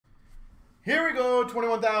Here we go,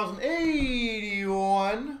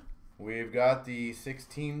 21,081. We've got the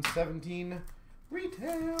 16-17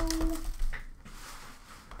 retail.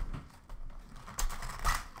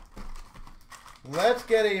 Let's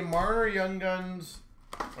get a Marner Young Guns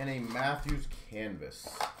and a Matthews canvas.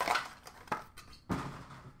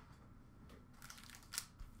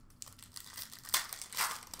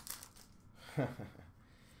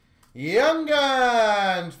 Young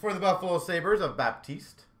Guns for the Buffalo Sabres of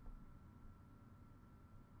Baptiste.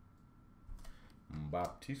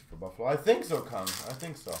 Baptiste for Buffalo. I think so, Kung. I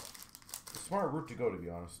think so. It's a smart route to go, to be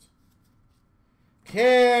honest.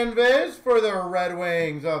 Canvas for the Red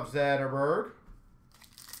Wings of Zetterberg.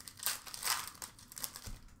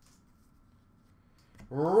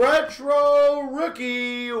 Retro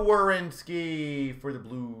Rookie Werenski for the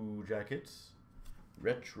Blue Jackets.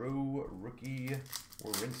 Retro Rookie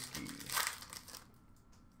Werenski.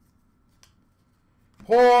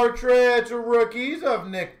 Portrait Rookies of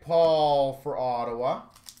Nick Paul for Ottawa.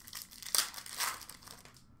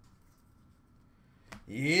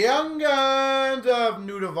 Young Guns of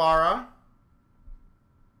Nutavara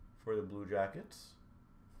for the Blue Jackets.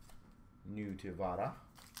 Nutavara.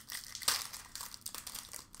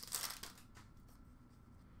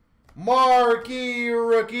 Marquee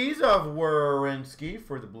Rookies of Werenski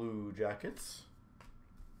for the Blue Jackets.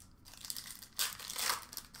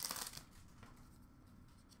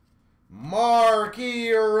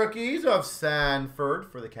 Marquee Rookies of Sanford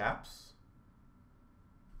for the Caps.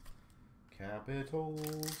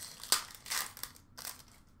 Capitals.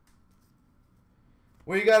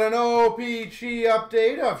 We got an OPG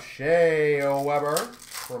update of Shea Weber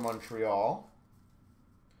for Montreal.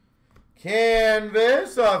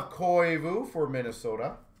 Canvas of Koivu for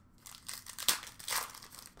Minnesota.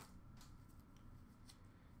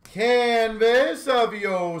 Canvas of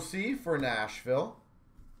Yossi for Nashville.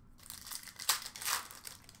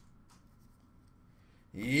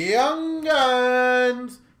 Young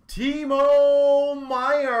Guns, Timo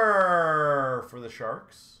Meier for the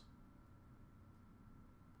Sharks.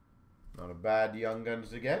 Not a bad Young Guns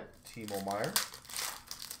to get, Timo Meier.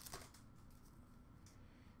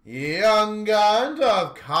 Young Guns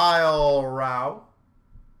of Kyle Rao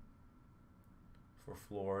for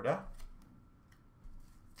Florida.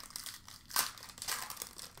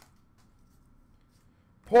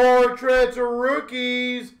 Portraits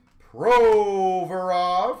Rookies,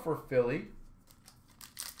 Provorov for Philly.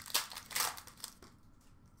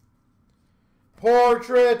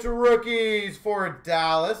 Portrait Rookies for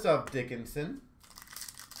Dallas of Dickinson.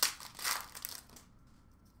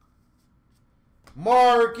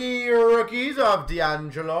 Marquee Rookies of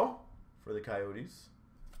D'Angelo for the Coyotes.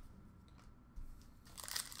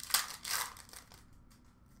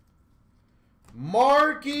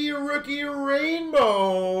 Marquee Rookie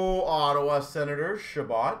Rainbow, Ottawa Senators,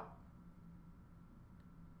 Shabbat.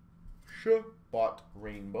 Shabbat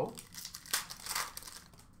Rainbow.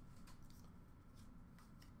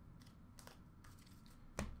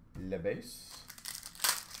 Lebase.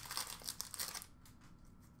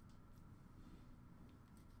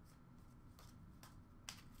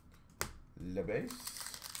 Lebase.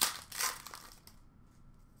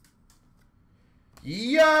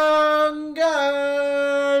 Young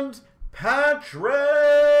Guns,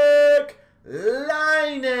 Patrick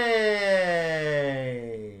Laine.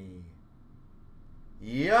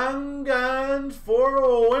 Young Guns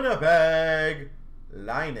for Winnipeg,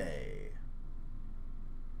 Laine.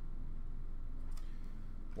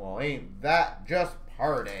 Well, ain't that just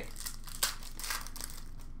party?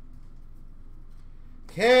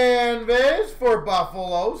 Canvas for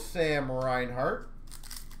Buffalo, Sam Reinhart.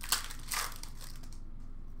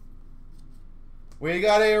 We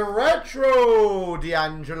got a retro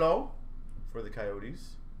D'Angelo for the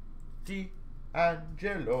Coyotes.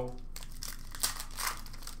 D'Angelo.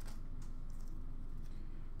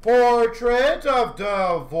 Portrait of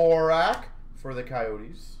Dvorak for the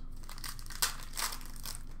Coyotes.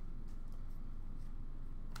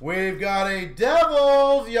 We've got a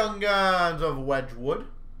Devils Young Guns of Wedgwood.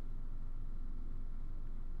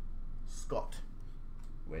 Scott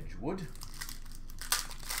Wedgwood.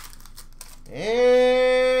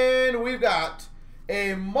 And we've got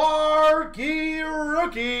a Marquee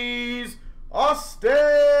Rookies, Austin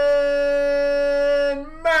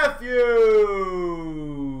Matthews.